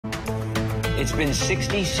It's been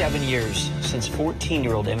 67 years since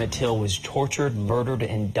 14-year-old Emmett Till was tortured, murdered,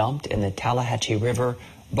 and dumped in the Tallahatchie River,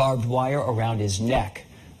 barbed wire around his neck,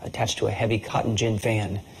 attached to a heavy cotton gin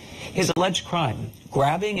fan. His alleged crime,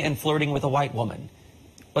 grabbing and flirting with a white woman,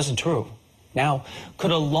 wasn't true. Now,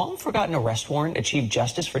 could a long-forgotten arrest warrant achieve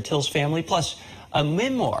justice for Till's family? Plus, a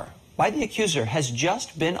memoir by the accuser has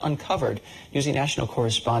just been uncovered. Newsy national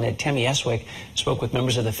correspondent Tammy Eswick spoke with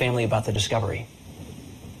members of the family about the discovery.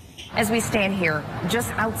 As we stand here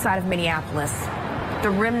just outside of Minneapolis, the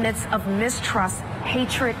remnants of mistrust,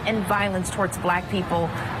 hatred, and violence towards black people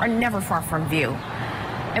are never far from view.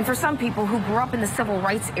 And for some people who grew up in the civil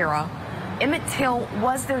rights era, Emmett Till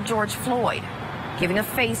was their George Floyd, giving a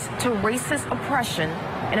face to racist oppression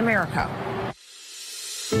in America.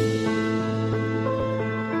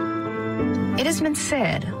 It has been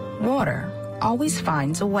said, water always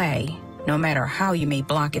finds a way, no matter how you may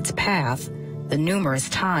block its path, the numerous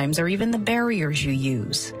times or even the barriers you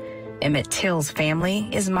use. Emmett Till's family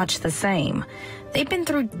is much the same. They've been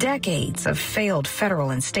through decades of failed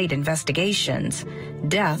federal and state investigations,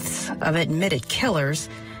 deaths of admitted killers,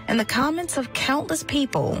 and the comments of countless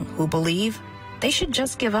people who believe they should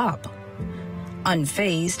just give up.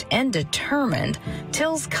 Unfazed and determined,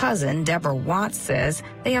 Till's cousin, Deborah Watts, says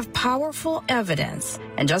they have powerful evidence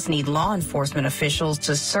and just need law enforcement officials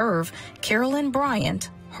to serve Carolyn Bryant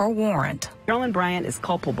her warrant. Carolyn Bryant is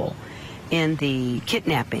culpable in the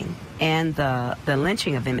kidnapping and the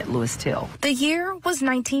lynching of Emmett Lewis Till. The year was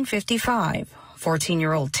 1955.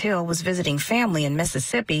 14-year-old Till was visiting family in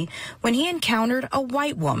Mississippi when he encountered a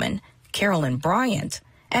white woman, Carolyn Bryant,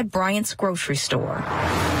 at Bryant's grocery store.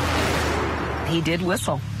 He did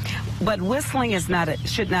whistle, but whistling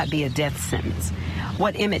should not be a death sentence.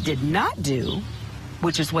 What Emmett did not do,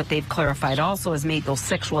 which is what they've clarified also, is made those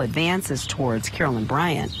sexual advances towards Carolyn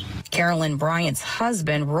Bryant. Carolyn Bryant's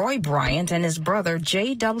husband, Roy Bryant, and his brother,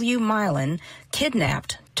 J.W. Milan,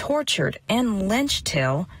 kidnapped, tortured, and lynched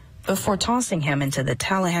Till before tossing him into the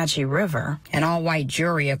Tallahatchie River. An all-white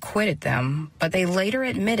jury acquitted them, but they later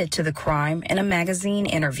admitted to the crime in a magazine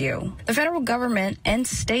interview. The federal government and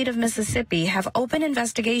state of Mississippi have opened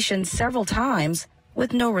investigations several times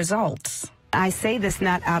with no results. I say this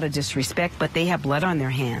not out of disrespect, but they have blood on their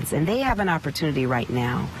hands, and they have an opportunity right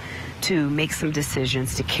now to make some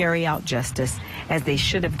decisions to carry out justice as they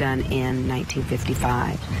should have done in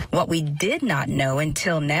 1955. What we did not know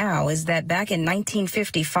until now is that back in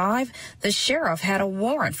 1955, the sheriff had a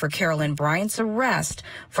warrant for Carolyn Bryant's arrest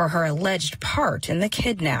for her alleged part in the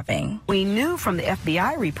kidnapping. We knew from the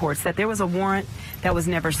FBI reports that there was a warrant that was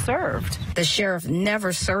never served. The sheriff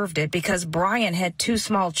never served it because Bryant had 2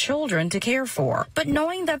 small children to care for. But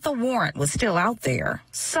knowing that the warrant was still out there,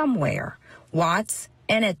 somewhere, Watts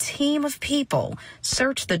and a team of people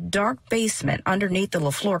searched the dark basement underneath the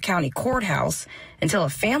LaFleur County Courthouse until a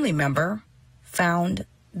family member found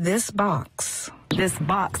this box. This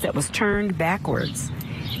box that was turned backwards,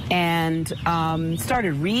 and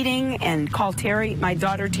started reading, and called Terry, my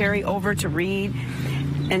daughter Terry, over to read.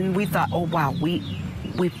 And we thought, oh, wow, we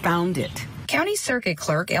found it. County Circuit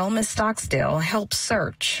Clerk Elma Stockstill helped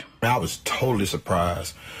search. I was totally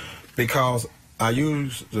surprised because I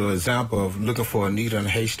used the example of looking for a needle in a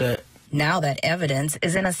haystack. Now that evidence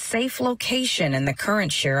is in a safe location and the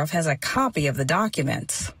current sheriff has a copy of the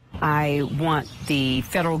documents. I want the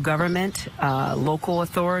federal government, local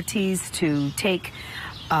authorities to take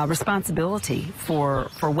responsibility for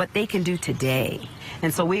what they can do today.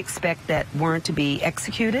 And so we expect that warrant to be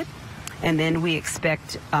executed, and then we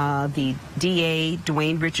expect the DA,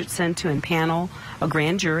 Dwayne Richardson, to impanel a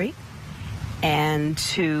grand jury, and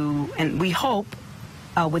we hope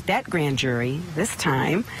with that grand jury this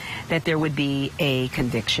time that there would be a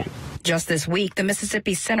conviction. Just this week, the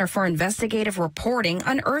Mississippi Center for Investigative Reporting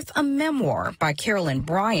unearthed a memoir by Carolyn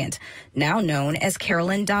Bryant, now known as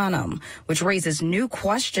Carolyn Donham, which raises new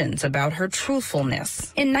questions about her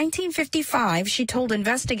truthfulness. In 1955, she told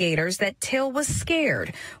investigators that Till was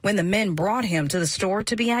scared when the men brought him to the store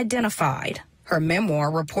to be identified. Her memoir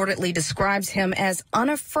reportedly describes him as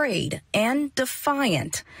unafraid and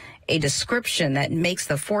defiant, a description that makes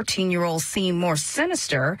the 14-year-old seem more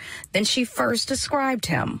sinister than she first described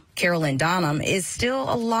him. Carolyn Donham is still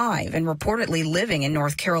alive and reportedly living in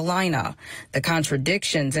North Carolina. The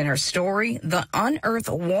contradictions in her story, the unearthed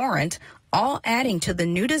warrant, all adding to the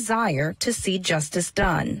new desire to see justice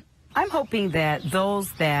done. I'm hoping that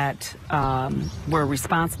those that were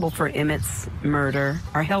responsible for Emmett's murder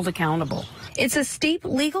are held accountable. It's a steep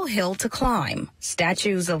legal hill to climb.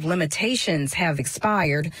 Statutes of limitations have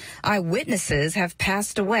expired. Eyewitnesses have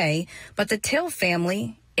passed away, but the Till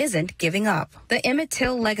family isn't giving up. The Emmett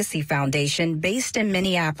Till Legacy Foundation, based in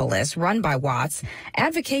Minneapolis, run by Watts,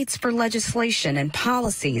 advocates for legislation and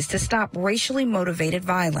policies to stop racially motivated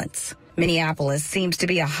violence. Minneapolis seems to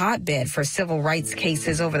be a hotbed for civil rights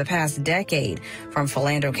cases over the past decade, from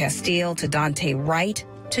Philando Castile to Daunte Wright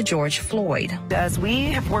to George Floyd. As we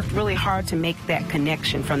have worked really hard to make that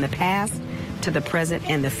connection from the past to the present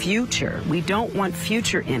and the future. We don't want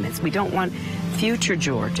future Emmets. We don't want future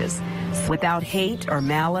Georges. Without hate or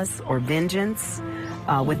malice or vengeance,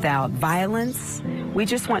 without violence, we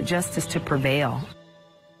just want justice to prevail.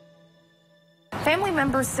 Family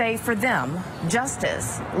members say for them,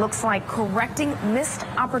 justice looks like correcting missed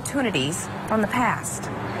opportunities from the past.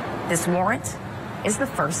 This warrant is the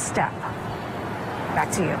first step.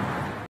 Back to you.